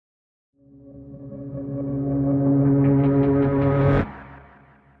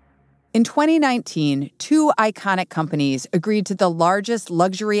In 2019, two iconic companies agreed to the largest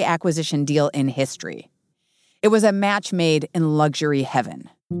luxury acquisition deal in history. It was a match made in luxury heaven.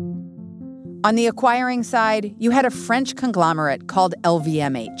 On the acquiring side, you had a French conglomerate called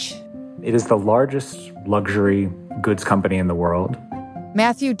LVMH. It is the largest luxury goods company in the world.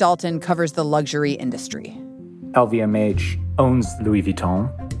 Matthew Dalton covers the luxury industry. LVMH owns Louis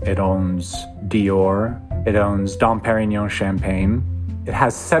Vuitton. It owns Dior. It owns Dom Perignon Champagne. It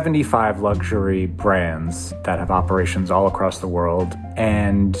has 75 luxury brands that have operations all across the world,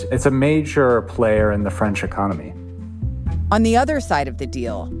 and it's a major player in the French economy. On the other side of the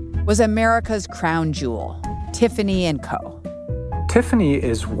deal was America's crown jewel, Tiffany Co. Tiffany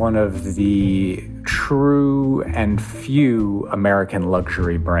is one of the true and few American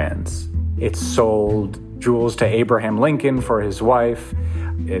luxury brands. It sold jewels to Abraham Lincoln for his wife.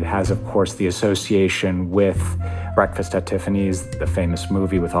 It has, of course, the association with Breakfast at Tiffany's, the famous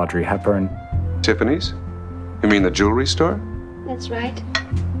movie with Audrey Hepburn. Tiffany's? You mean the jewelry store? That's right.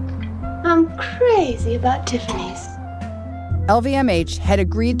 I'm crazy about Tiffany's. LVMH had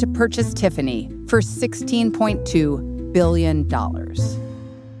agreed to purchase Tiffany for $16.2 billion.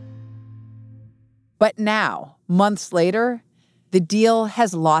 But now, months later, the deal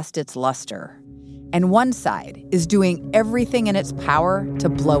has lost its luster, and one side is doing everything in its power to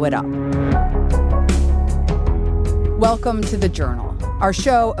blow it up. Welcome to The Journal, our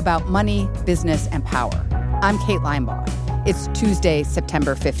show about money, business, and power. I'm Kate Linebaugh. It's Tuesday,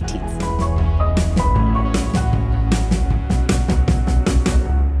 September 15th.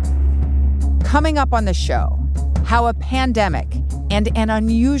 Coming up on the show, how a pandemic and an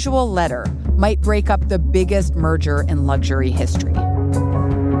unusual letter might break up the biggest merger in luxury history.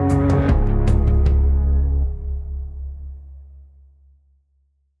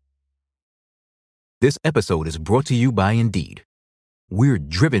 This episode is brought to you by Indeed. We're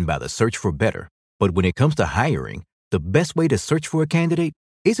driven by the search for better, but when it comes to hiring, the best way to search for a candidate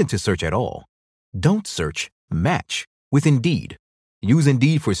isn't to search at all. Don't search, match with Indeed. Use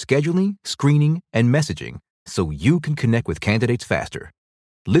Indeed for scheduling, screening, and messaging so you can connect with candidates faster.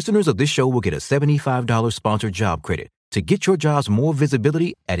 Listeners of this show will get a $75 sponsored job credit to get your jobs more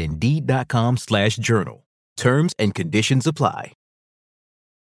visibility at Indeed.com/journal. Terms and conditions apply.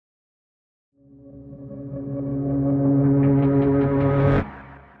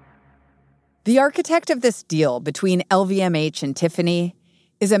 The architect of this deal between LVMH and Tiffany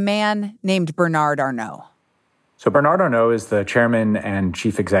is a man named Bernard Arnault. So Bernard Arnault is the chairman and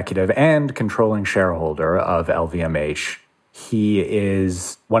chief executive and controlling shareholder of LVMH. He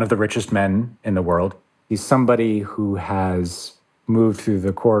is one of the richest men in the world. He's somebody who has moved through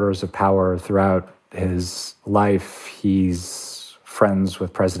the corridors of power throughout his life. He's friends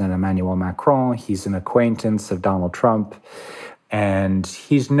with President Emmanuel Macron. He's an acquaintance of Donald Trump. And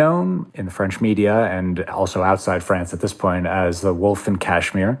he's known in the French media and also outside France at this point as the wolf in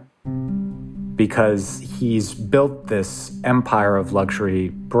Kashmir, because he's built this empire of luxury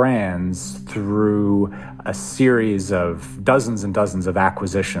brands through a series of dozens and dozens of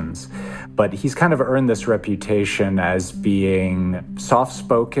acquisitions. But he's kind of earned this reputation as being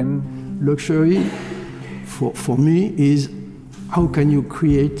soft-spoken. Luxury, for me, is how can you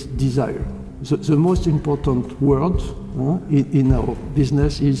create desire? The most important word in our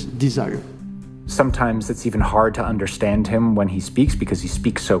business is desire. Sometimes it's even hard to understand him when he speaks because he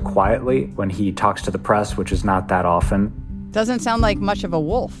speaks so quietly when he talks to the press, which is not that often. Doesn't sound like much of a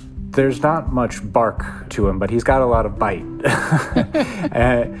wolf. There's not much bark to him, but he's got a lot of bite.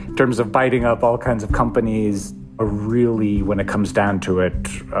 In terms of biting up all kinds of companies, a really, when it comes down to it,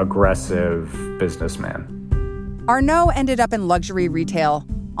 aggressive businessman. Arnault ended up in luxury retail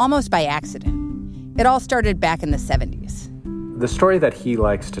almost by accident. It all started back in the 70s. The story that he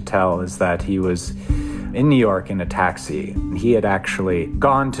likes to tell is that he was in New York in a taxi. He had actually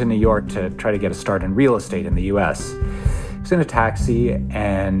gone to New York to try to get a start in real estate in the U.S. He was in a taxi,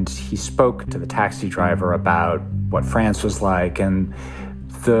 and he spoke to the taxi driver about what France was like, and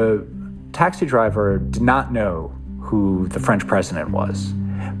the taxi driver did not know who the French president was,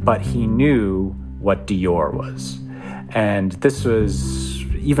 but he knew what Dior was. And this was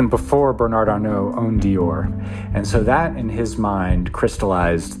even before Bernard Arnault owned Dior. And so that, in his mind,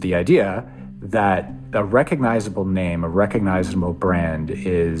 crystallized the idea that a recognizable name, a recognizable brand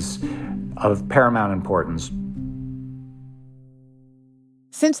is of paramount importance.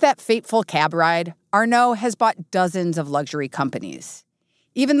 Since that fateful cab ride, Arnault has bought dozens of luxury companies.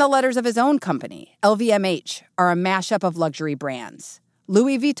 Even the letters of his own company, LVMH, are a mashup of luxury brands,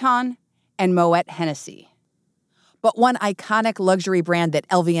 Louis Vuitton and Moet Hennessy. But one iconic luxury brand that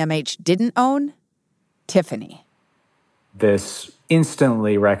LVMH didn't own? Tiffany. this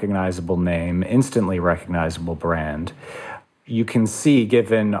instantly recognizable name, instantly recognizable brand, you can see,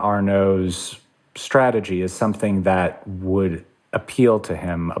 given Arnault's strategy, is something that would appeal to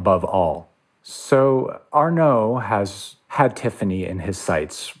him above all. So Arnault has had Tiffany in his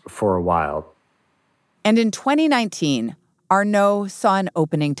sights for a while. And in 2019, Arnault saw an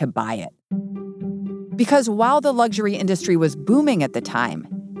opening to buy it. Because while the luxury industry was booming at the time,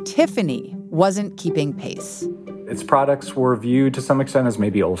 Tiffany wasn't keeping pace. Its products were viewed to some extent as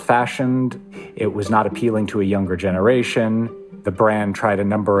maybe old-fashioned. It was not appealing to a younger generation. The brand tried a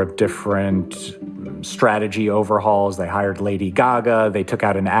number of different strategy overhauls. They hired Lady Gaga. They took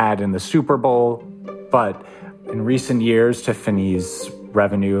out an ad in the Super Bowl. But in recent years, Tiffany's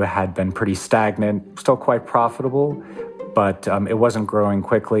revenue had been pretty stagnant, still quite profitable, but it wasn't growing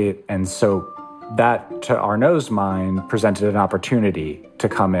quickly. And so that, to Arnault's mind, presented an opportunity to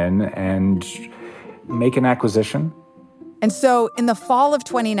come in and make an acquisition. And so in the fall of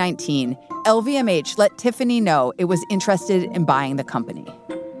 2019, LVMH let Tiffany know it was interested in buying the company.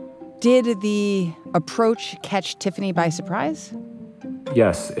 Did the approach catch Tiffany by surprise?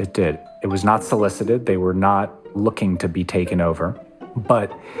 Yes, it did. It was not solicited. They were not looking to be taken over.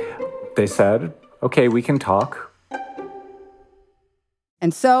 But they said, okay, we can talk.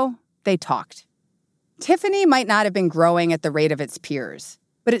 And so they talked. Tiffany might not have been growing at the rate of its peers,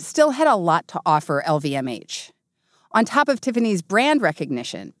 but it still had a lot to offer LVMH. On top of Tiffany's brand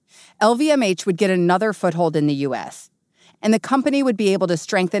recognition, LVMH would get another foothold in the U.S., and the company would be able to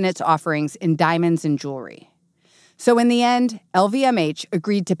strengthen its offerings in diamonds and jewelry. So in the end, LVMH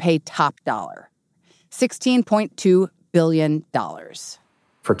agreed to pay top dollar, $16.2 billion.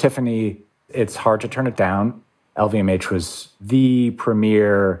 For Tiffany, it's hard to turn it down. LVMH was the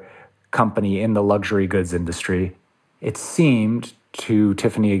premier company in the luxury goods industry. It seemed to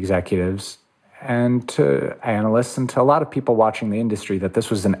Tiffany executives and to analysts and to a lot of people watching the industry that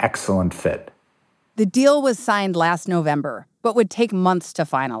this was an excellent fit. The deal was signed last November, but would take months to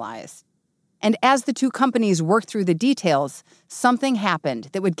finalize. And as the two companies worked through the details, something happened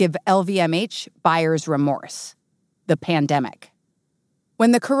that would give LVMH buyer's remorse: the pandemic.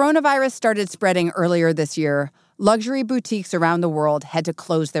 When the coronavirus started spreading earlier this year, luxury boutiques around the world had to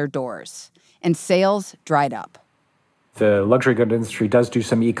close their doors, and sales dried up. The luxury goods industry does do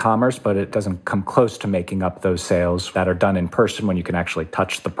some e-commerce, but it doesn't come close to making up those sales that are done in person when you can actually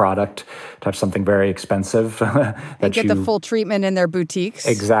touch the product, touch something very expensive. And get the full treatment in their boutiques.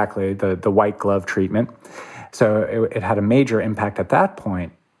 Exactly, the white glove treatment. So it had a major impact at that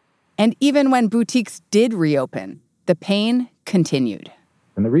point. And even when boutiques did reopen, the pain continued.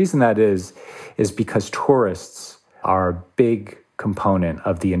 And the reason that is because tourists are a big component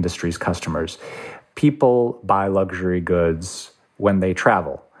of the industry's customers. People buy luxury goods when they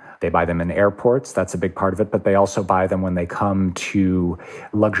travel. They buy them in airports, that's a big part of it, but they also buy them when they come to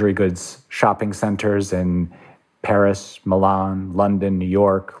luxury goods shopping centers in Paris, Milan, London, New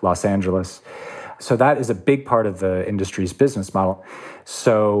York, Los Angeles. So that is a big part of the industry's business model.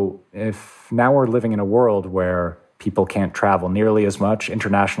 So if now we're living in a world where people can't travel nearly as much,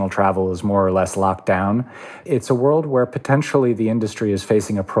 international travel is more or less locked down, it's a world where potentially the industry is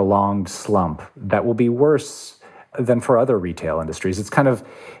facing a prolonged slump that will be worse than for other retail industries.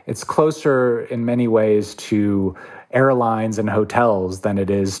 It's closer in many ways to airlines and hotels than it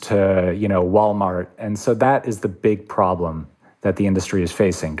is to, Walmart. And so that is the big problem that the industry is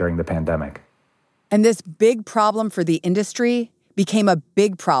facing during the pandemic. And this big problem for the industry became a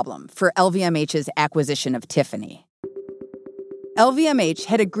big problem for LVMH's acquisition of Tiffany. LVMH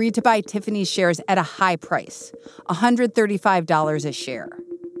had agreed to buy Tiffany's shares at a high price, $135 a share.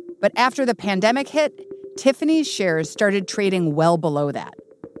 But after the pandemic hit, Tiffany's shares started trading well below that,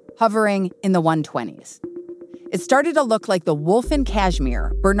 hovering in the 120s. It started to look like the wolf in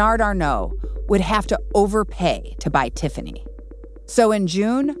cashmere, Bernard Arnault, would have to overpay to buy Tiffany. So in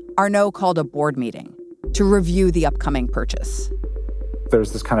June, Arnault called a board meeting to review the upcoming purchase.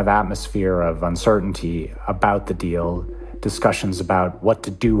 There's this kind of atmosphere of uncertainty about the deal, discussions about what to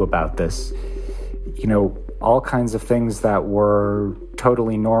do about this. All kinds of things that were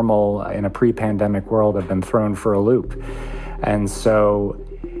totally normal in a pre-pandemic world have been thrown for a loop. And so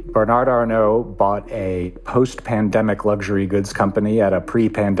Bernard Arnault bought a post-pandemic luxury goods company at a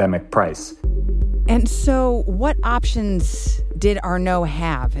pre-pandemic price. And so what options did Arnault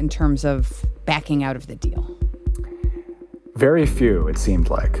have in terms of backing out of the deal? Very few, it seemed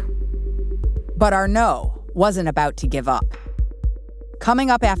like. But Arnault wasn't about to give up.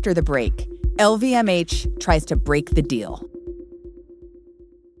 Coming up after the break, LVMH tries to break the deal.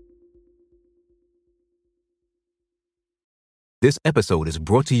 This episode is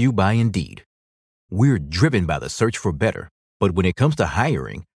brought to you by Indeed. We're driven by the search for better. But when it comes to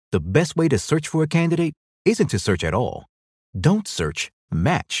hiring, the best way to search for a candidate isn't to search at all. Don't search,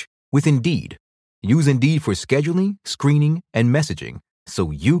 match with Indeed. Use Indeed for scheduling, screening, and messaging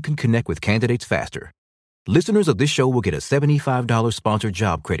so you can connect with candidates faster. Listeners of this show will get a $75 sponsored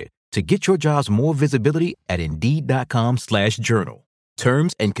job credit to get your jobs more visibility at Indeed.com/journal.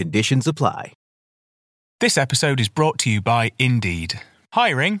 Terms and conditions apply. This episode is brought to you by Indeed.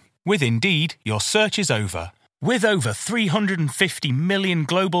 Hiring? With Indeed, your search is over. With over 350 million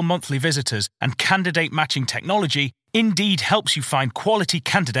global monthly visitors and candidate matching technology, Indeed helps you find quality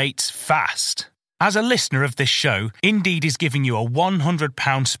candidates fast. As a listener of this show, Indeed is giving you a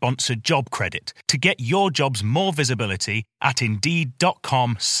 £100 sponsored job credit to get your jobs more visibility at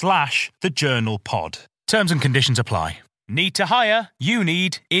Indeed.com/thejournalpod. Terms and conditions apply. Need to hire? You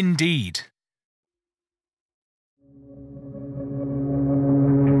need Indeed.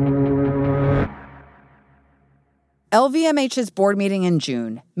 LVMH's board meeting in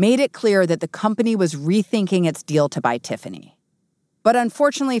June made it clear that the company was rethinking its deal to buy Tiffany. But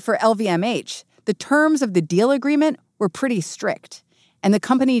unfortunately for LVMH, the terms of the deal agreement were pretty strict, and the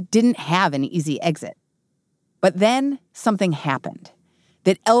company didn't have an easy exit. But then something happened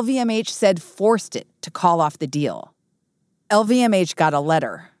that LVMH said forced it to call off the deal. LVMH got a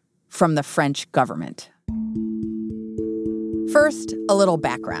letter from the French government. First, a little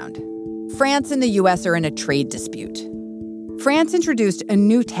background. France and the U.S. are in a trade dispute. France introduced a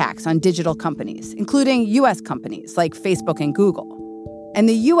new tax on digital companies, including U.S. companies like Facebook and Google. And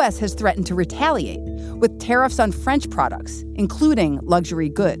the U.S. has threatened to retaliate with tariffs on French products, including luxury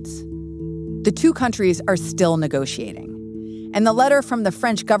goods. The two countries are still negotiating. And the letter from the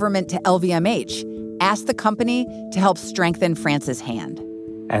French government to LVMH asked the company to help strengthen France's hand.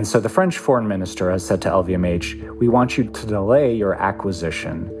 And so the French foreign minister has said to LVMH, we want you to delay your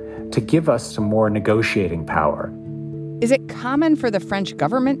acquisition to give us some more negotiating power. Is it common for the French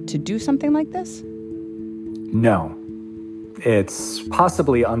government to do something like this? No. It's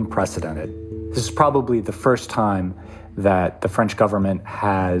possibly unprecedented. This is probably the first time that the French government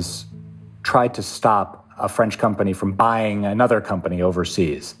has tried to stop a French company from buying another company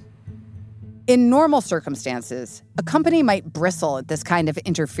overseas. In normal circumstances, a company might bristle at this kind of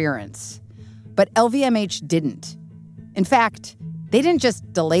interference. But LVMH didn't. In fact, they didn't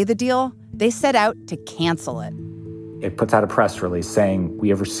just delay the deal, they set out to cancel it. It puts out a press release saying, we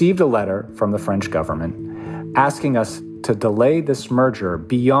have received a letter from the French government asking us to delay this merger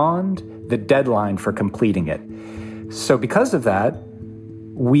beyond the deadline for completing it. So because of that,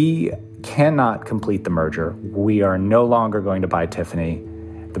 we cannot complete the merger. We are no longer going to buy Tiffany.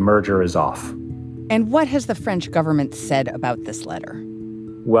 The merger is off. And what has the French government said about this letter?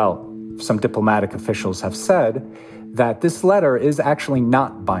 Well, some diplomatic officials have said that this letter is actually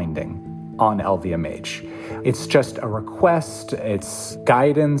not binding on LVMH. It's just a request, it's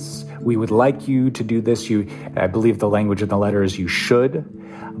guidance. We would like you to do this. I believe the language in the letter is you should,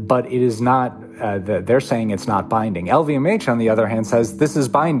 but it is not, they're saying it's not binding. LVMH, on the other hand, says this is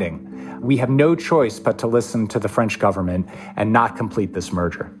binding. We have no choice but to listen to the French government and not complete this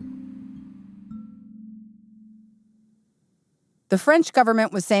merger. The French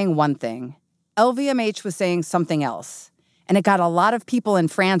government was saying one thing. LVMH was saying something else, and it got a lot of people in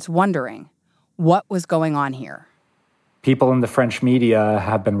France wondering what was going on here. People in the French media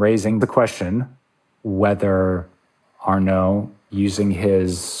have been raising the question whether Arnault, using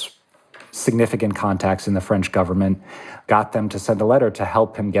his significant contacts in the French government, got them to send a letter to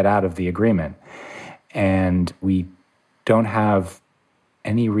help him get out of the agreement. And we don't have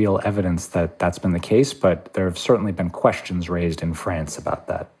any real evidence that that's been the case, but there have certainly been questions raised in France about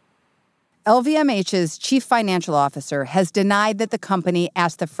that. LVMH's chief financial officer has denied that the company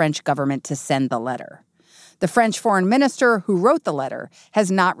asked the French government to send the letter. The French foreign minister who wrote the letter has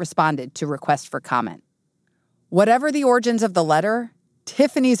not responded to requests for comment. Whatever the origins of the letter,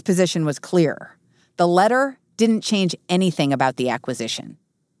 Tiffany's position was clear. The letter didn't change anything about the acquisition.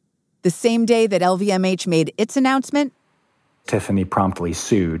 The same day that LVMH made its announcement, Tiffany promptly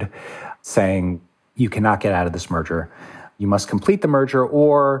sued, saying, you cannot get out of this merger. You must complete the merger,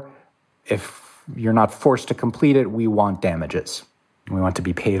 or if you're not forced to complete it, we want damages. We want to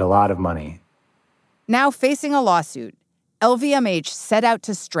be paid a lot of money. Now facing a lawsuit, LVMH set out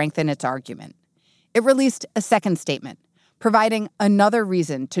to strengthen its argument. It released a second statement, providing another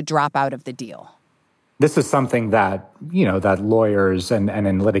reason to drop out of the deal. This is something that, that lawyers and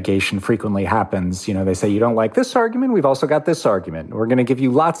in litigation frequently happens. They say, you don't like this argument? We've also got this argument. We're going to give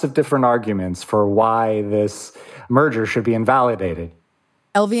you lots of different arguments for why this merger should be invalidated.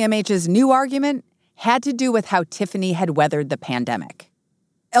 LVMH's new argument had to do with how Tiffany had weathered the pandemic.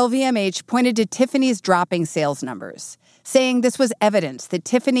 LVMH pointed to Tiffany's dropping sales numbers, saying this was evidence that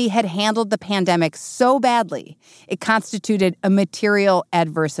Tiffany had handled the pandemic so badly it constituted a material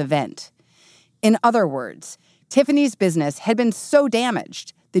adverse event. In other words, Tiffany's business had been so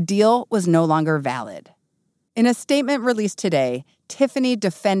damaged, the deal was no longer valid. In a statement released today, Tiffany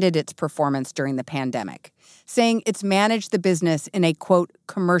defended its performance during the pandemic, saying it's managed the business in a, quote,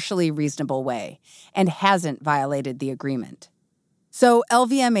 commercially reasonable way and hasn't violated the agreement. So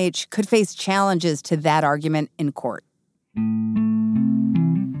LVMH could face challenges to that argument in court.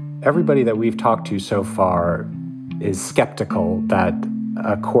 Everybody that we've talked to so far is skeptical that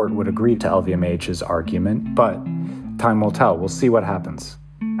a court would agree to LVMH's argument, but time will tell. We'll see what happens.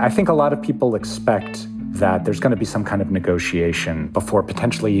 I think a lot of people expect that there's going to be some kind of negotiation before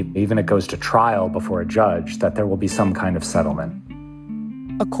potentially even it goes to trial before a judge, that there will be some kind of settlement.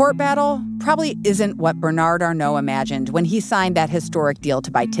 A court battle probably isn't what Bernard Arnault imagined when he signed that historic deal to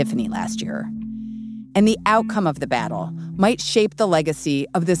buy Tiffany last year. And the outcome of the battle might shape the legacy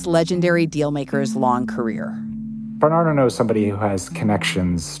of this legendary dealmaker's long career. Bernard Arnault is somebody who has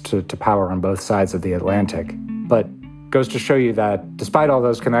connections to power on both sides of the Atlantic, but goes to show you that despite all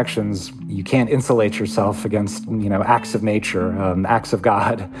those connections, you can't insulate yourself against, acts of nature, acts of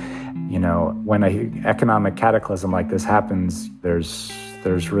God. When an economic cataclysm like this happens, there's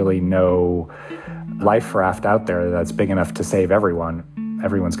really no life raft out there that's big enough to save everyone.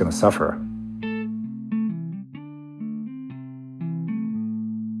 Everyone's going to suffer.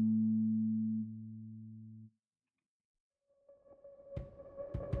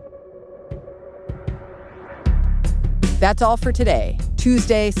 That's all for today,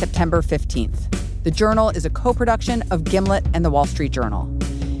 Tuesday, September 15th. The Journal is a co-production of Gimlet and The Wall Street Journal.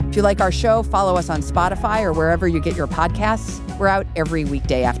 If you like our show, follow us on Spotify or wherever you get your podcasts. We're out every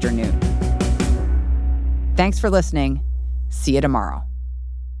weekday afternoon. Thanks for listening. See you tomorrow.